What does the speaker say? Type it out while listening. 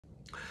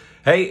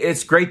Hey,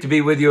 it's great to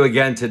be with you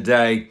again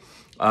today.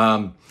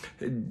 Um,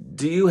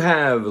 do you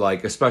have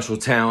like a special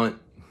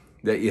talent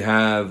that you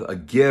have, a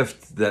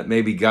gift that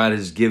maybe God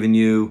has given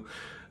you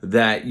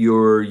that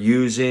you're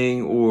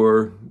using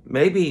or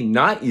maybe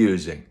not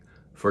using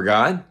for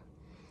God?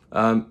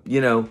 And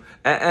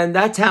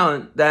that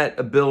talent, that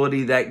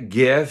ability, that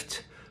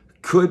gift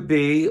could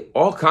be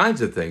all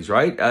kinds of things,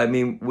 right? I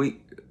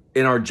mean,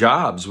 in our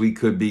jobs, we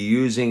could be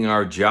using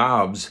our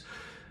jobs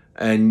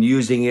and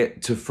using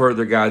it to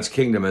further God's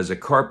kingdom as a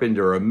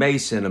carpenter, a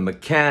mason, a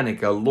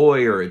mechanic, a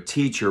lawyer, a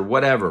teacher,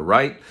 whatever,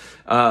 right?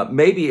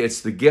 Maybe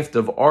it's the gift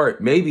of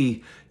art.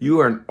 Maybe you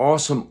are an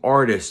awesome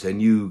artist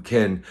and you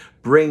can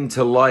bring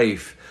to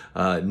life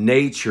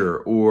nature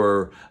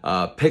or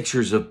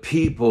pictures of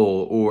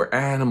people or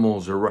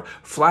animals or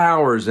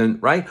flowers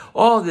and right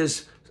all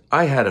this.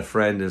 I had a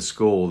friend in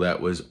school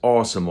that was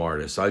awesome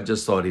artist. I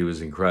just thought he was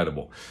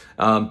incredible.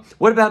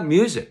 What about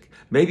music?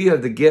 Maybe you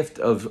have the gift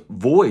of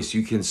voice.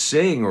 You can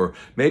sing, or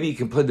maybe you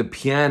can play the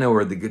piano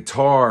or the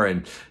guitar,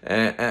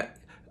 and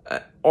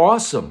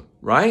awesome,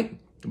 right?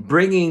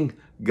 Bringing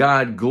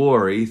God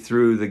glory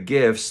through the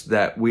gifts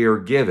that we are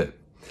given.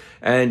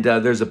 And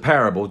there's a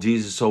parable.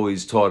 Jesus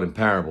always taught in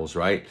parables,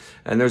 right?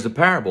 And there's a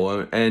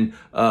parable, and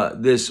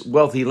this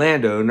wealthy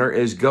landowner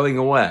is going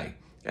away.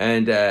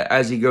 And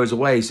as he goes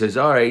away, he says,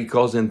 all right, he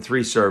calls in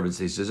 3 servants.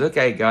 He says,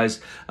 okay,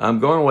 guys, I'm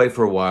going away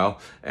for a while,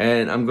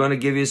 and I'm going to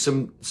give you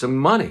some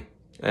money.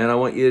 And I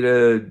want you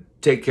to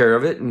take care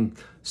of it and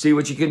see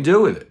what you can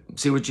do with it.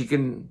 See what you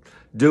can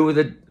do with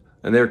it.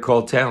 And they're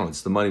called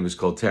talents. The money was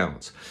called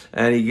talents.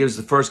 And he gives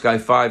the first guy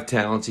 5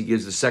 talents. He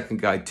gives the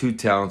second guy 2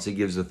 talents. He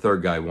gives the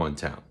third guy 1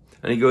 talent.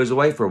 And he goes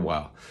away for a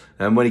while.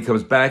 And when he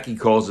comes back, he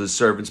calls his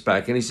servants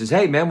back and he says,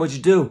 hey, man, what'd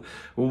you do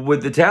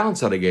with the talents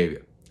that I gave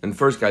you? And the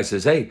first guy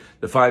says, hey,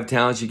 the 5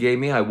 talents you gave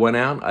me, I went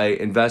out, I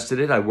invested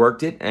it, I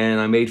worked it, and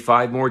I made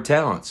 5 more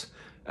talents.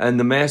 And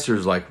the master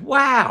is like,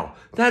 wow,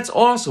 that's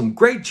awesome.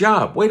 Great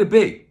job. Way to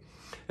be.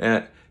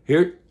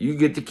 Here, you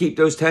get to keep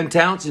those 10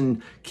 talents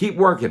and keep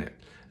working it.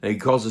 And he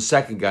calls the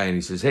second guy and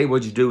he says, hey,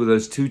 what'd you do with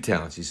those 2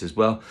 talents? He says,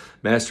 well,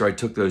 master, I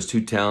took those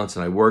 2 talents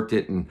and I worked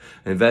it and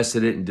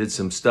invested it and did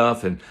some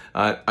stuff. And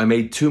I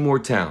made 2 more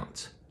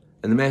talents.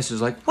 And the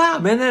master's like, wow,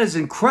 man, that is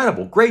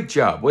incredible. Great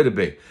job. Way to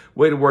be.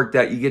 Way to work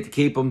that. You get to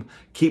keep them.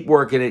 Keep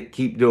working it.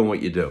 Keep doing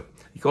what you do.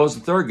 He calls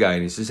the third guy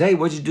and he says, hey,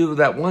 what'd you do with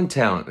that 1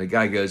 talent? And the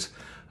guy goes,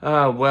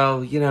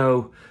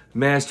 well,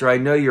 master, I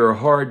know you're a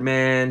hard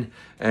man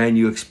and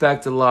you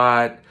expect a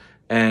lot.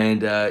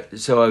 And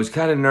so I was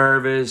kind of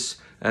nervous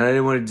and I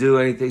didn't want to do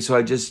anything. So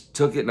I just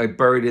took it and I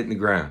buried it in the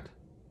ground.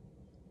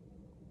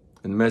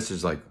 And the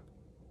master's like,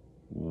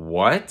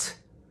 what?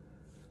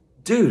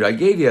 Dude, I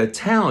gave you a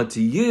talent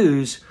to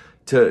use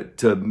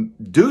to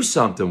do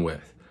something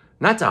with,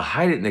 not to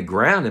hide it in the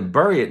ground and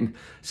bury it. And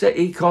so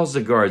he calls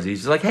the guards.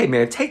 He's like, hey,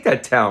 man, take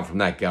that talent from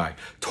that guy.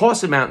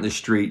 Toss him out in the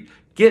street.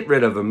 Get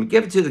rid of him.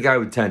 Give it to the guy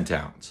with 10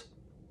 talents.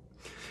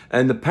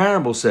 And the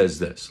parable says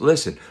this.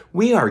 Listen,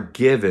 we are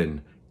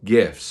given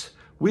gifts.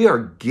 We are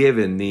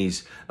given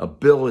these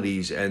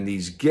abilities and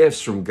these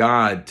gifts from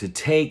God to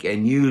take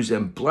and use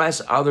and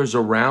bless others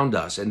around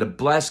us and to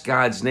bless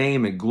God's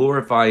name and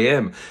glorify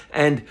Him.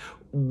 And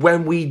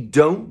when we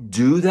don't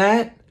do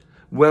that,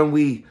 when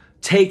we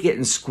take it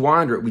and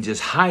squander it, we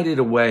just hide it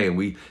away and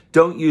we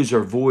don't use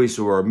our voice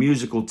or our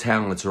musical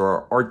talents or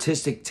our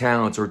artistic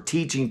talents or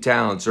teaching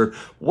talents or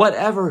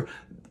whatever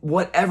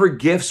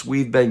gifts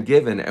we've been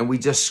given, and we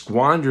just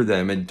squander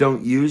them and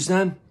don't use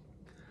them.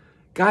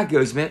 God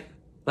goes, man,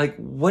 like,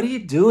 what are you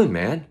doing,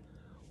 man?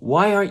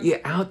 Why aren't you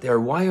out there?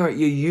 Why aren't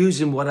you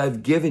using what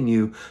I've given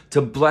you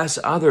to bless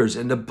others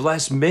and to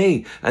bless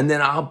me? And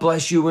then I'll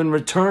bless you in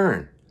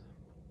return.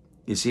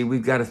 You see,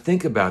 we've got to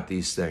think about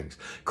these things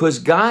because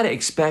God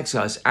expects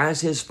us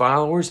as His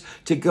followers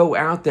to go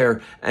out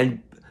there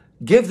and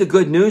give the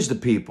good news to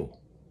people.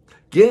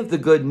 Give the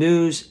good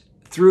news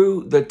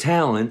through the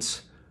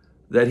talents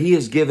that He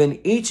has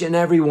given each and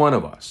every one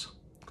of us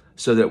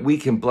so that we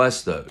can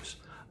bless those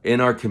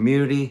in our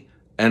community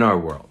and our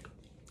world.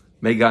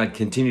 May God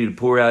continue to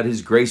pour out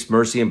His grace,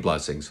 mercy, and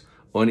blessings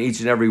on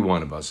each and every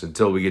one of us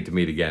until we get to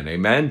meet again.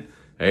 Amen.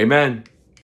 Amen.